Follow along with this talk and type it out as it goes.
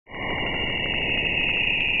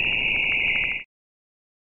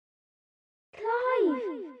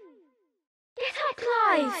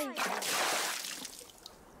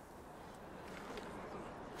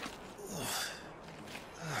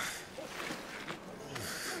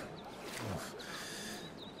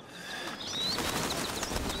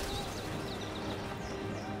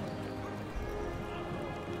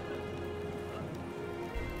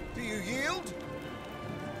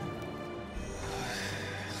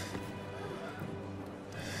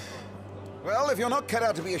Well, if you're not cut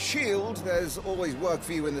out to be a shield, there's always work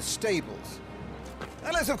for you in the stables.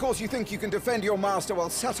 Unless, of course, you think you can defend your master while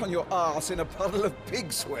sat on your arse in a puddle of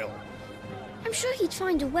pig swill. I'm sure he'd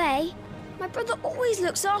find a way. My brother always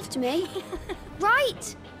looks after me.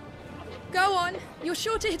 Right? Go on. You're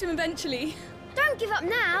sure to hit him eventually. Don't give up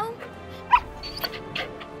now.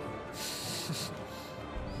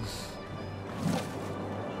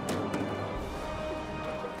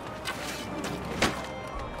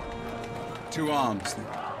 Two arms, then.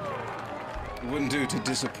 It wouldn't do to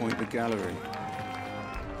disappoint the gallery.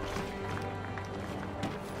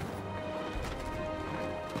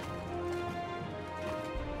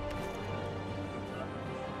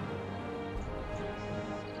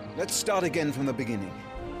 Let's start again from the beginning.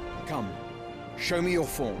 Come, show me your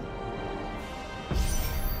form.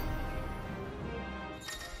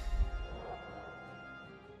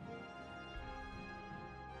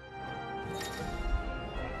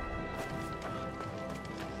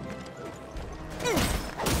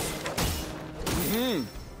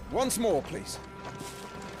 Once more, please.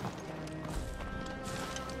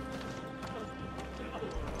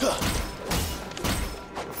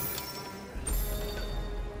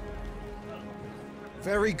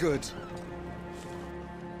 Very good.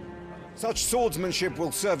 Such swordsmanship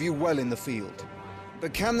will serve you well in the field.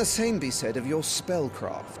 But can the same be said of your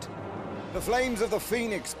spellcraft? The flames of the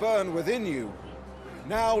Phoenix burn within you.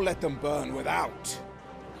 Now let them burn without.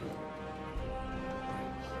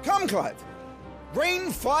 Come, Clive.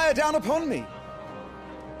 Rain fire down upon me!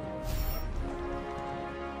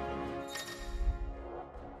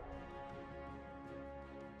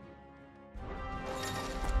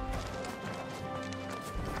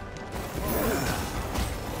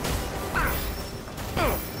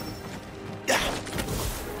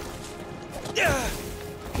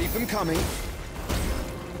 Keep them coming.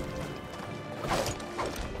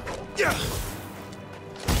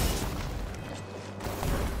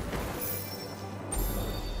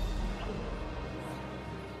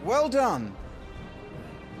 Well done.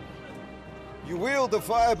 You wield the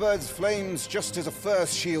Firebird's flames just as a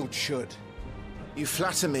first shield should. You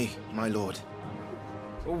flatter me, my lord.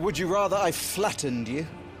 Or would you rather I flattened you?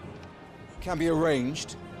 Can be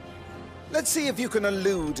arranged. Let's see if you can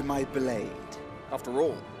elude my blade. After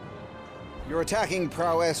all, your attacking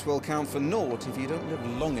prowess will count for naught if you don't live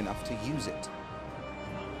long enough to use it.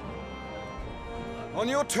 On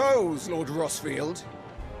your toes, Lord Rosfield.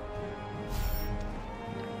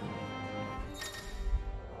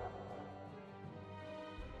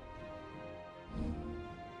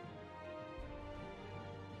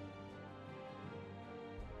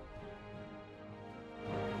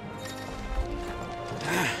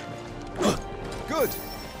 Good.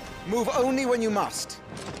 Move only when you must.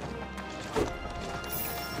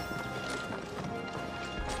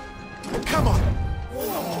 Come on!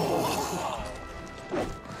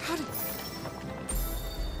 How did...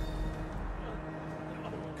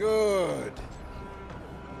 Good.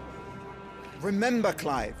 Remember,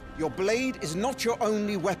 Clive, your blade is not your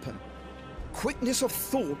only weapon. Quickness of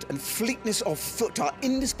thought and fleetness of foot are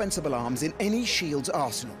indispensable arms in any shield's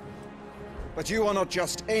arsenal. But you are not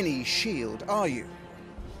just any shield, are you?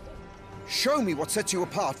 Show me what sets you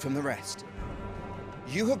apart from the rest.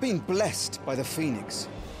 You have been blessed by the Phoenix,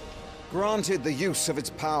 granted the use of its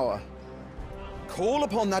power. Call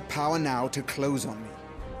upon that power now to close on me.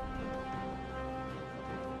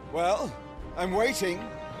 Well, I'm waiting.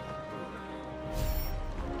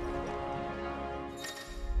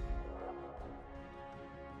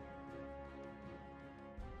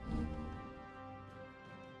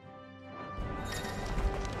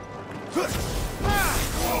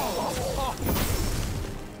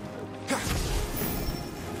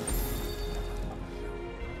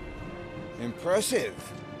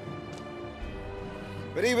 Impressive.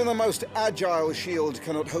 But even the most agile shield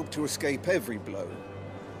cannot hope to escape every blow.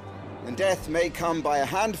 And death may come by a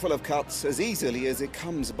handful of cuts as easily as it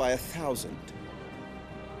comes by 1,000.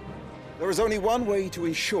 There is only one way to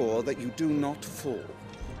ensure that you do not fall.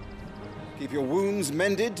 Keep your wounds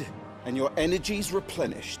mended and your energies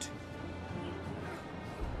replenished.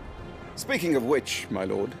 Speaking of which, my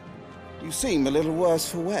lord, you seem a little worse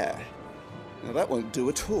for wear. Now that won't do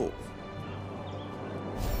at all.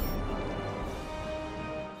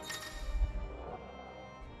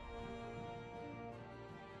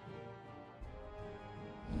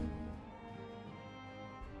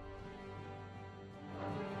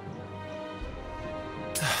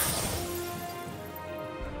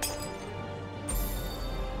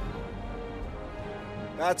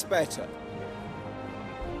 That's better.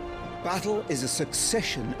 Battle is a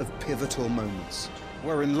succession of pivotal moments.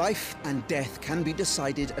 wherein life and death can be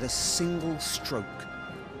decided at a single stroke.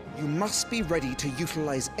 You must be ready to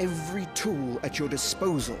utilize every tool at your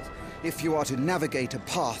disposal if you are to navigate a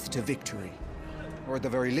path to victory. Or at the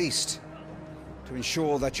very least, to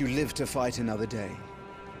ensure that you live to fight another day.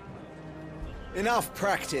 Enough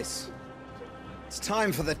practice. It's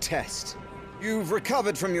time for the test. You've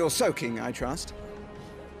recovered from your soaking, I trust.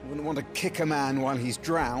 You wouldn't want to kick a man while he's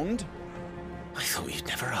drowned. I thought you'd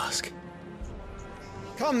never ask.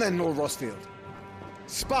 Come then, Lord Rosfield.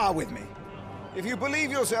 Spar with me. If you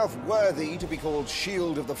believe yourself worthy to be called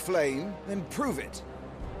Shield of the Flame, then prove it.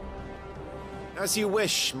 As you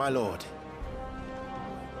wish, my lord.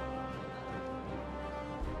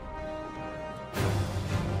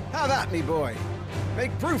 Have at me, boy.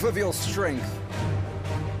 Make proof of your strength.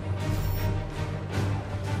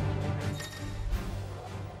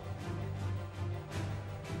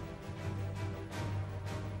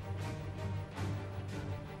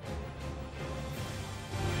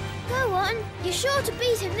 Go on. You're sure to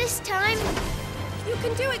beat him this time. You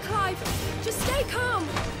can do it, Clive. Just stay calm.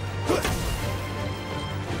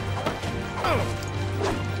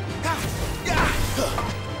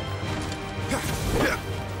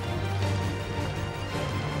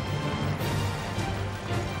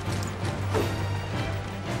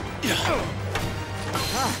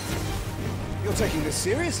 You're taking this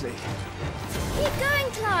seriously. Keep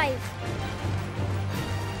going, Clive.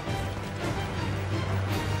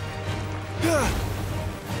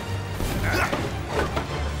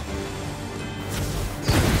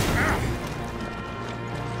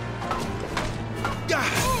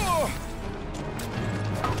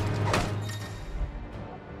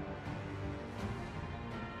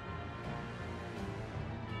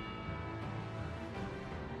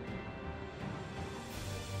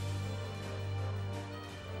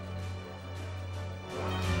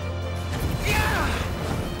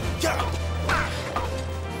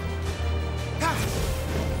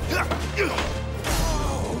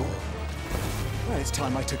 Well, it's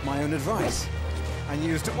time I took my own advice and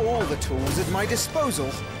used all the tools at my disposal.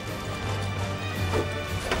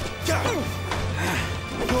 Go on,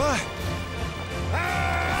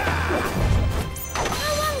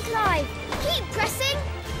 Clive. Keep pressing.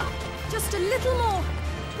 Just a little more.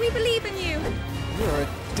 We believe in you. You're a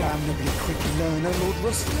damnably quick learner, Lord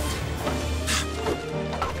Rosfield.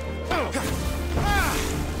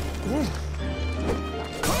 He won!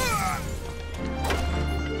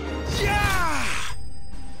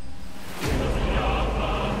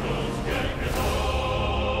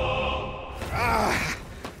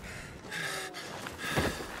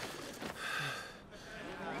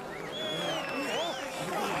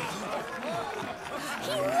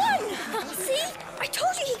 See? I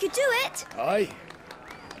told you he could do it. Aye.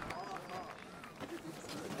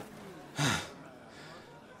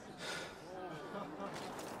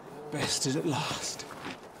 Bested at last.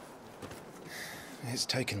 It's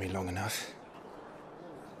taken me long enough.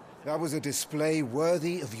 That was a display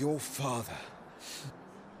worthy of your father.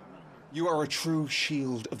 You are a true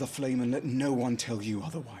shield of the flame, and let no one tell you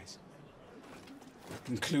otherwise.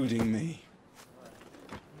 Including me.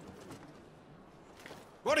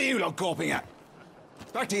 What are you lot gawping at?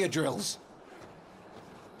 Back to your drills.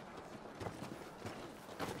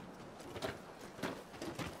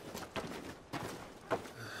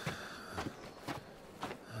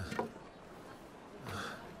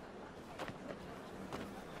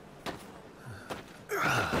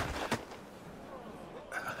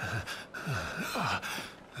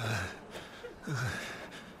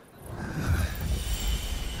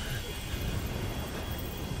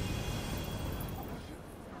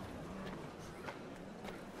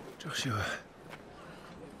 Joshua,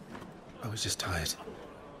 I was just tired.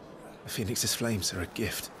 The Phoenix's flames are a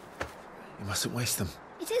gift. You mustn't waste them.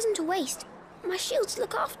 It isn't a waste. My shields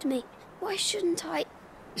look after me. Why shouldn't I?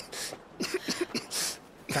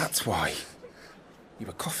 That's why. You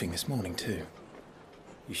were coughing this morning too.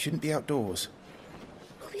 You shouldn't be outdoors.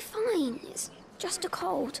 I'll be fine. It's just a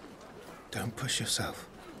cold. Don't push yourself.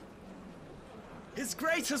 His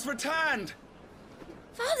Grace has returned!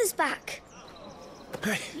 Father's back.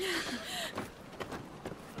 Hey!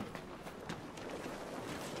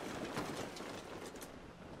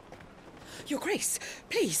 Your Grace,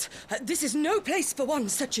 please, this is no place for one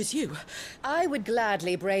such as you. I would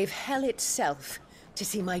gladly brave hell itself to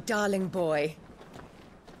see my darling boy.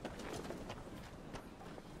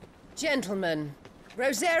 Gentlemen,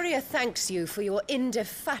 Rosaria thanks you for your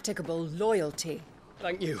indefatigable loyalty.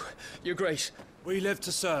 Thank you, Your Grace. We live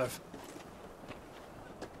to serve.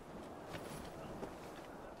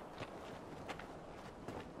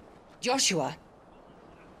 Joshua.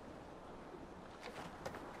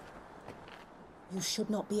 You should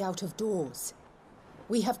not be out of doors.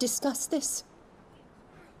 We have discussed this.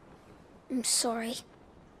 I'm sorry.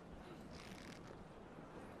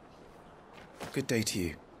 Good day to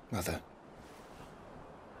you, Mother.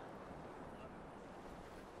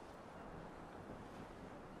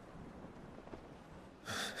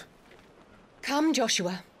 Come,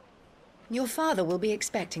 Joshua. Your father will be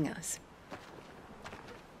expecting us.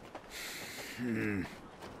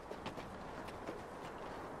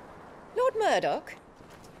 Lord Murdoch?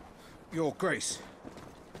 Your Grace.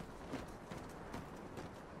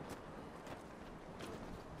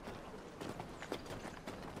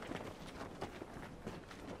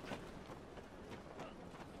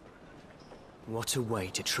 What a way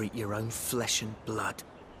to treat your own flesh and blood.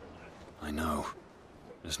 I know.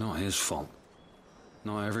 It's not his fault.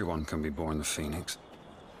 Not everyone can be born the Phoenix.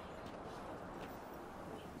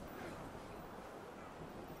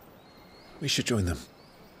 We should join them.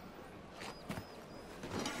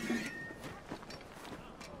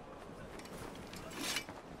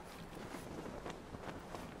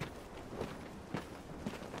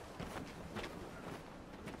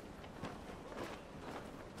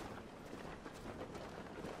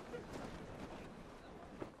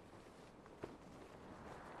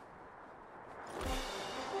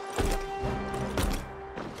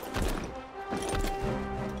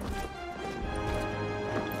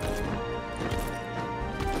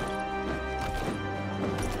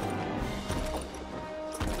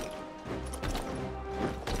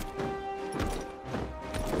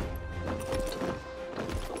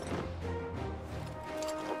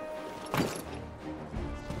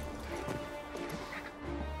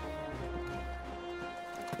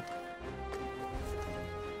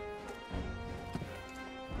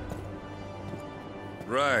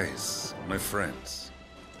 Rise, my friends.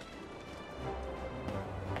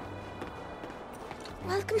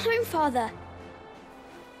 Welcome home, Father.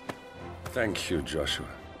 Thank you, Joshua.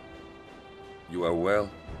 You are well,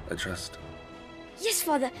 I trust? Yes,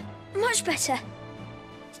 Father. Much better.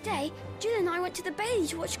 Today, Jill and I went to the Bailey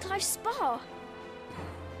to watch Clive's spa.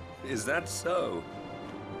 Is that so?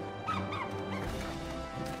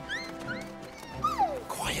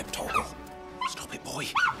 Quiet, Torgal. Stop it, boy.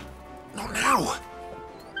 Not now.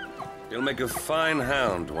 You'll make a fine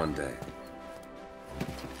hound one day.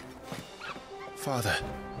 Father.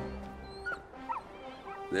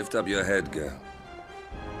 Lift up your head, girl.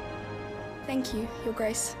 Thank you, Your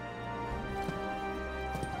Grace.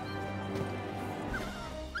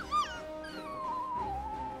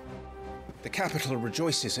 The capital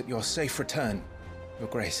rejoices at your safe return, Your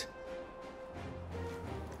Grace.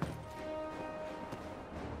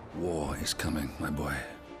 War is coming, my boy.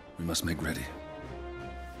 We must make ready.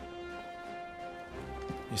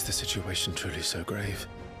 Is the situation truly so grave?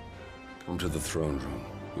 Come to the throne room.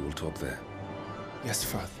 We will talk there. Yes,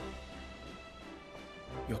 Father.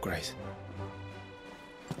 Your Grace.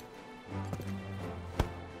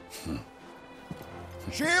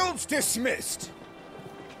 Shields dismissed!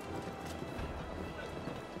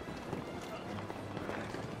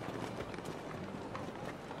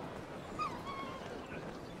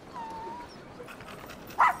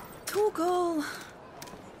 Torgal.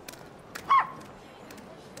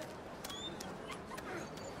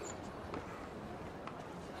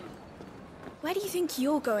 Where do you think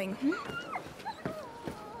you're going,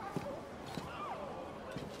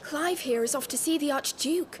 Clive here is off to see the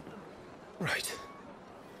Archduke. Right.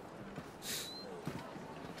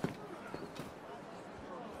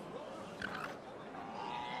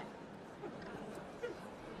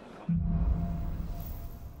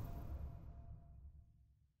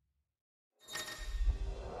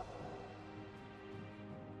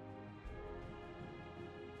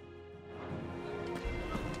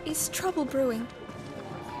 Is trouble brewing?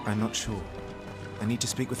 I'm not sure. I need to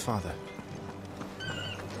speak with Father.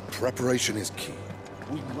 Preparation is key.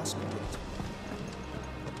 We must do it.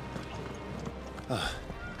 Ah.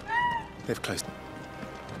 They've closed.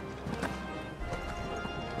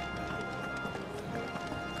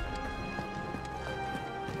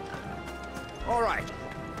 All right.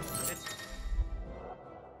 Let's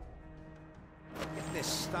get this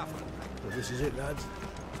stuff. Well, this is it, lads.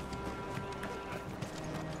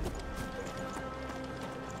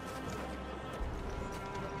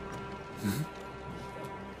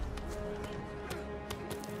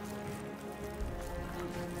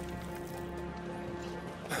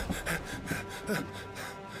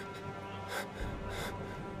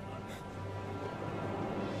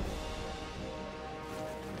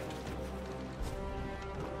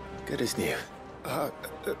 Good as new.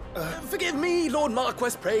 Forgive me, Lord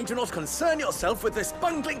Marquess, pray do not concern yourself with this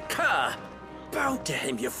bungling cur. Bow to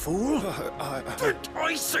him, you fool! But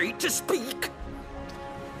I say to speak!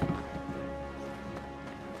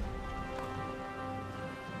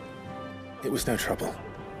 It was no trouble,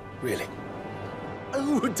 really.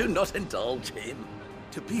 Oh, do not indulge him.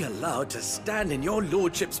 To be allowed to stand in your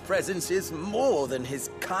lordship's presence is more than his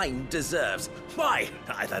kind deserves. Why,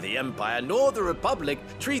 neither the Empire nor the Republic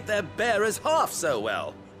treat their bearers half so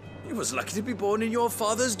well. He was lucky to be born in your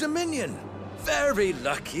father's dominion. Very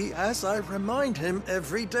lucky, as I remind him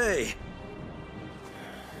every day.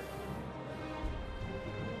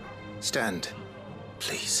 Stand,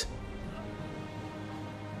 please.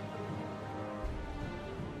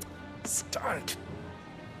 Stand.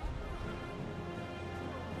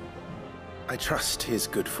 I trust his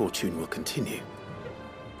good fortune will continue.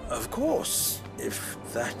 Of course, if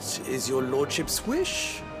that is your lordship's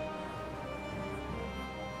wish.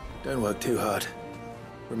 Don't work too hard.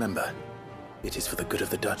 Remember, it is for the good of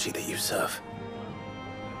the duchy that you serve.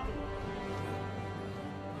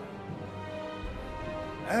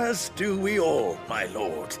 As do we all, my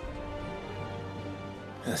lord.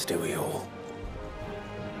 As do we all.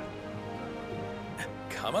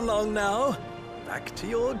 Come along now. Back to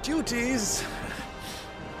your duties.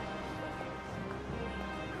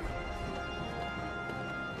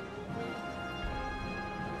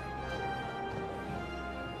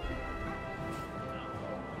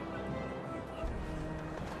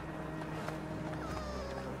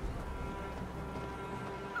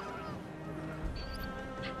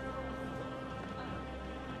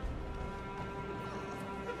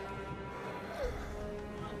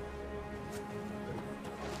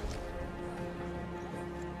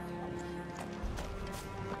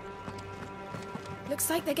 Looks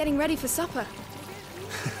like they're getting ready for supper.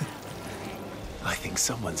 I think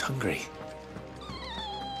someone's hungry.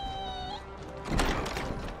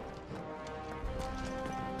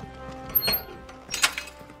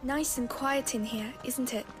 Nice and quiet in here,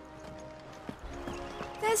 isn't it?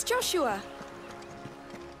 There's Joshua.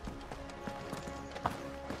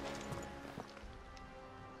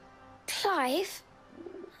 Clive,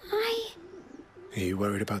 Are you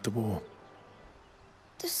worried about the war?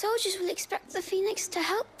 The soldiers will expect the Phoenix to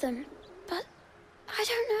help them, but I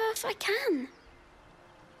don't know if I can.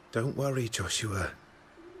 Don't worry, Joshua.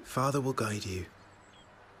 Father will guide you.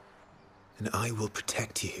 And I will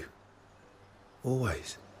protect you.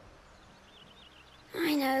 Always.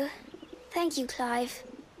 I know. Thank you, Clive.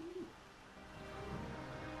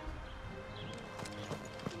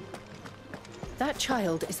 That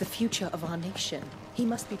child is the future of our nation. He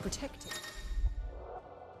must be protected.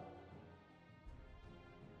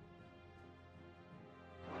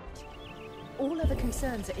 All other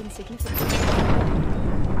concerns are insignificant.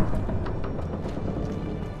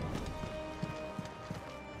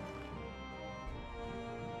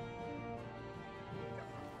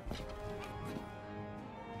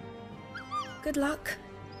 Good luck.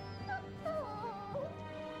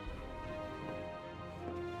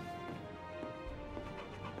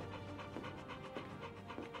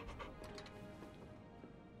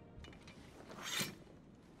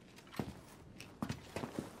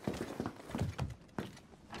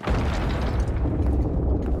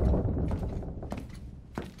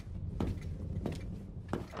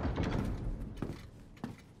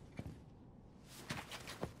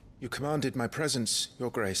 You commanded my presence,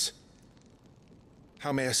 Your Grace.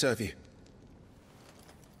 How may I serve you?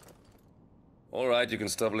 All right, you can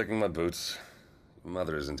stop licking my boots. Your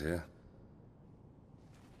mother isn't here.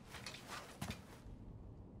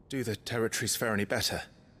 Do the territories fare any better?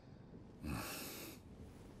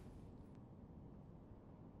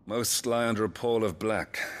 Most lie under a pall of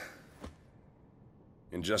black.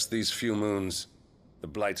 In just these few moons, the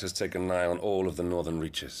Blight has taken nigh on all of the northern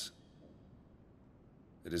reaches.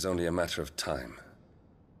 It is only a matter of time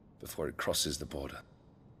before it crosses the border.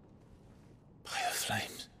 By the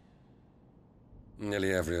flames.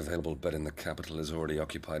 Nearly every available bed in the capital is already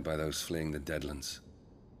occupied by those fleeing the Deadlands.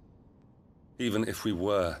 Even if we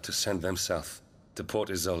were to send them south, to Port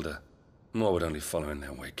Isolde, more would only follow in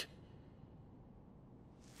their wake.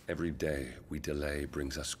 Every day we delay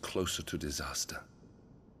brings us closer to disaster.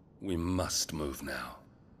 We must move now.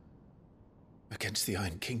 Against the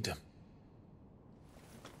Iron Kingdom.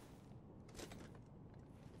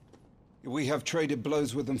 We have traded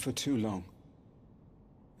blows with them for too long.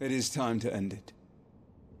 It is time to end it.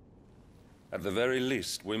 At the very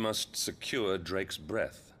least, we must secure Drake's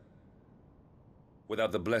breath.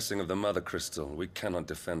 Without the blessing of the Mother Crystal, we cannot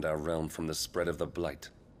defend our realm from the spread of the Blight.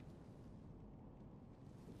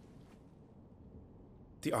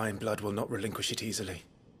 The Iron Blood will not relinquish it easily.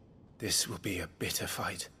 This will be a bitter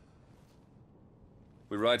fight.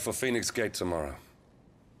 We ride for Phoenix Gate tomorrow.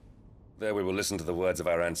 There we will listen to the words of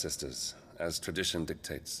our ancestors, as tradition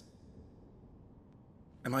dictates.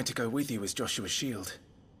 Am I to go with you as Joshua's shield?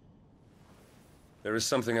 There is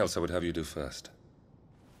something else I would have you do first.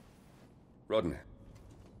 Rodney.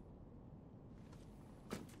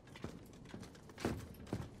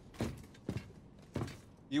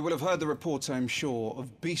 You will have heard the reports, I am sure,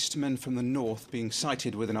 of beastmen from the north being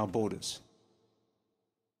sighted within our borders.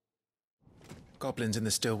 Goblins in the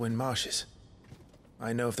Stillwind Marshes.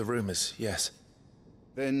 I know of the rumors, yes.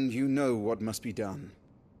 Then you know what must be done.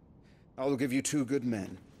 I will give you 2 good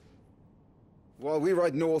men. While we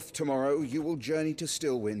ride north tomorrow, you will journey to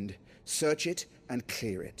Stillwind, search it, and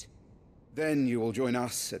clear it. Then you will join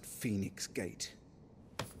us at Phoenix Gate.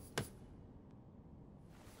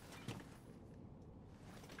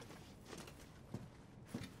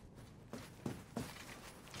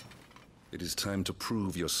 It is time to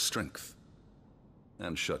prove your strength.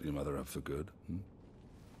 And shut your mother up for good.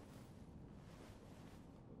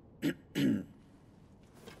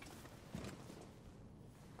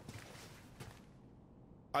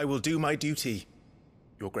 I will do my duty,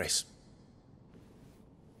 Your Grace.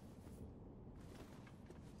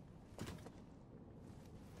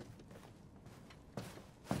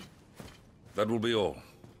 That will be all.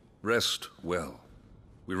 Rest well.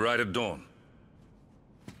 We ride at dawn.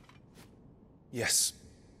 Yes,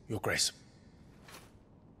 Your Grace.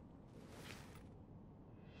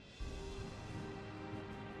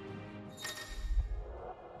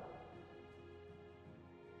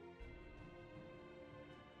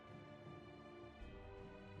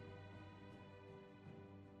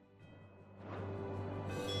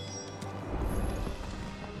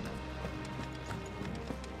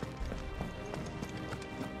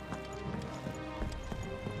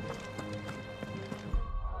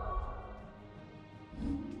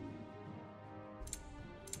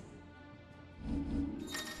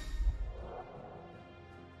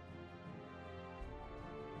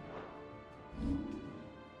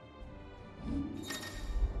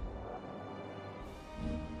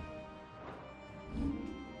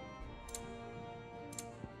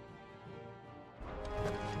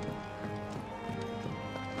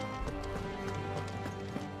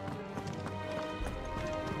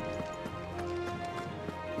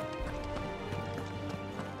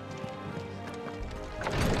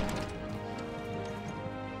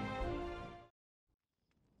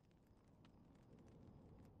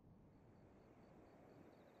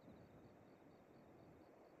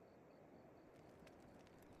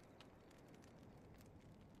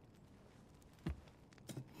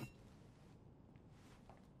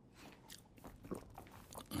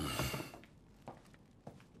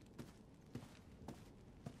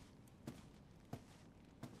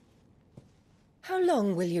 How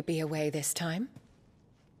long will you be away this time?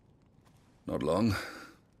 Not long.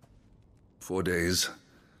 4 days,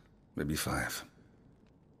 maybe 5.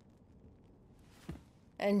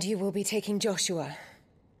 And you will be taking Joshua?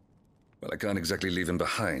 Well, I can't exactly leave him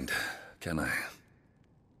behind, can I?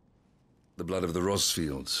 The blood of the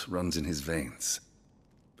Rosfields runs in his veins.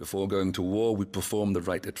 Before going to war, we perform the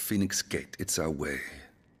rite at Phoenix Gate. It's our way.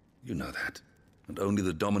 You know that. And only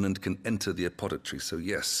the dominant can enter the apothecary, so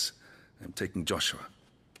yes, I'm taking Joshua.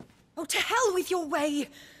 Oh, to hell with your way!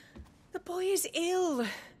 The boy is ill.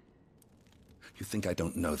 You think I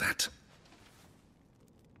don't know that?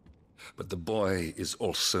 But the boy is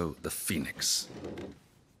also the Phoenix.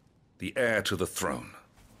 The heir to the throne.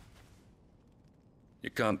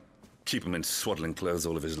 You can't keep him in swaddling clothes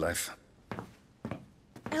all of his life.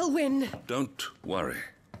 Elwyn! Don't worry.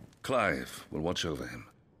 Clive will watch over him.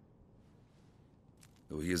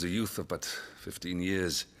 Though he is a youth of but 15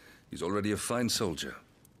 years, he's already a fine soldier.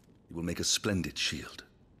 He will make a splendid shield.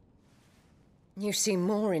 You see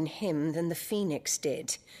more in him than the Phoenix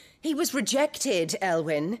did. He was rejected,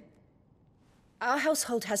 Elwyn. Our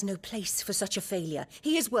household has no place for such a failure.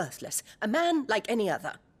 He is worthless, a man like any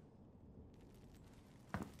other.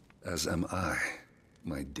 As am I,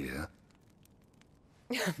 my dear.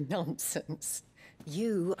 Nonsense.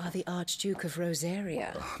 You are the Archduke of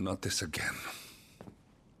Rosaria. Oh, not this again.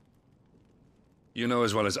 You know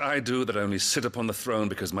as well as I do that I only sit upon the throne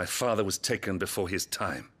because my father was taken before his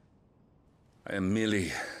time. I am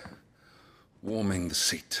merely warming the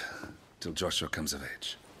seat till Joshua comes of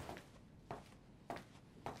age.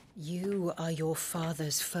 You are your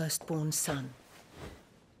father's firstborn son,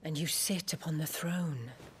 and you sit upon the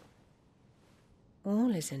throne.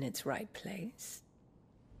 All is in its right place.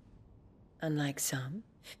 Unlike some,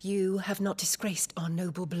 you have not disgraced our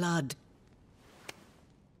noble blood.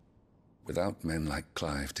 Without men like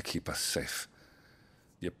Clive to keep us safe,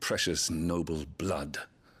 Your precious, noble blood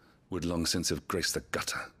would long since have graced the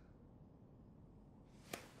gutter.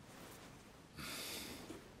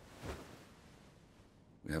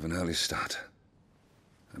 We have an early start.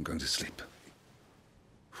 I'm going to sleep.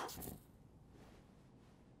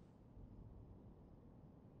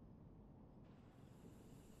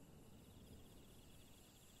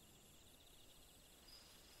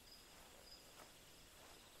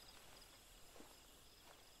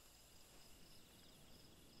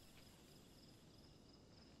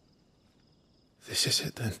 This is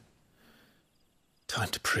it, then. Time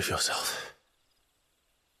to prove yourself.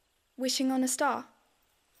 Wishing on a star?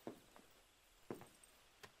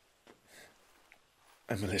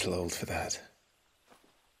 I'm a little old for that.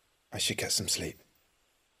 I should get some sleep.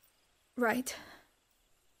 Right.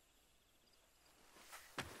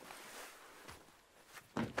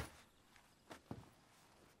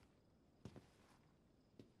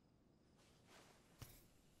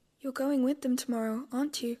 You're going with them tomorrow,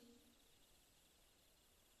 aren't you?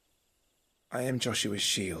 I am Joshua's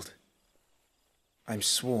shield. I'm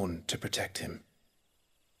sworn to protect him.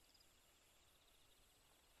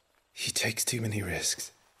 He takes too many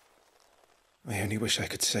risks. I only wish I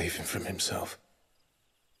could save him from himself.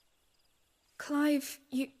 Clive,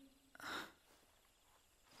 you...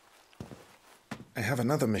 I have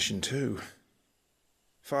another mission too.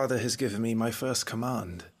 Father has given me my first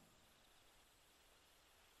command.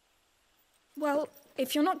 Well,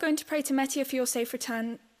 if you're not going to pray to Metia for your safe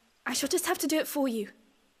return, I shall just have to do it for you.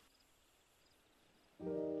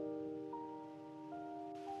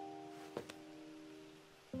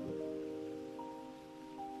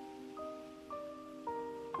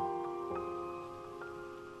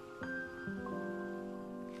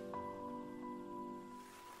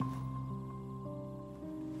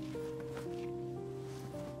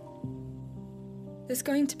 There's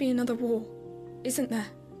going to be another war, isn't there?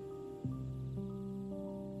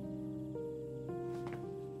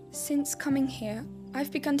 Since coming here,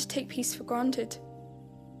 I've begun to take peace for granted.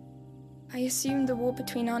 I assumed the war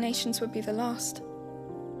between our nations would be the last.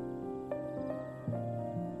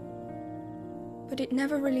 But it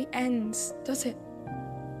never really ends, does it?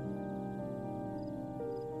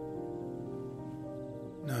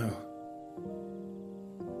 No.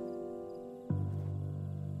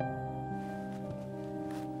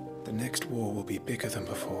 The next war will be bigger than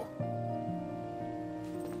before.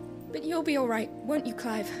 But you'll be all right, won't you,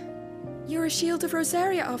 Clive? You're a shield of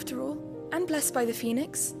Rosaria, after all, and blessed by the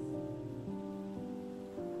Phoenix.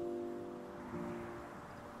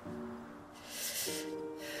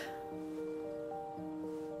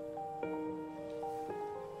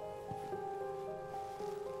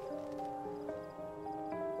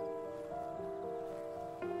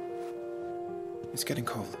 It's getting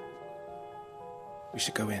cold. We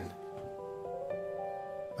should go in.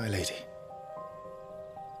 My lady.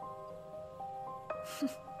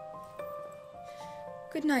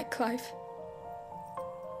 Good night, Clive.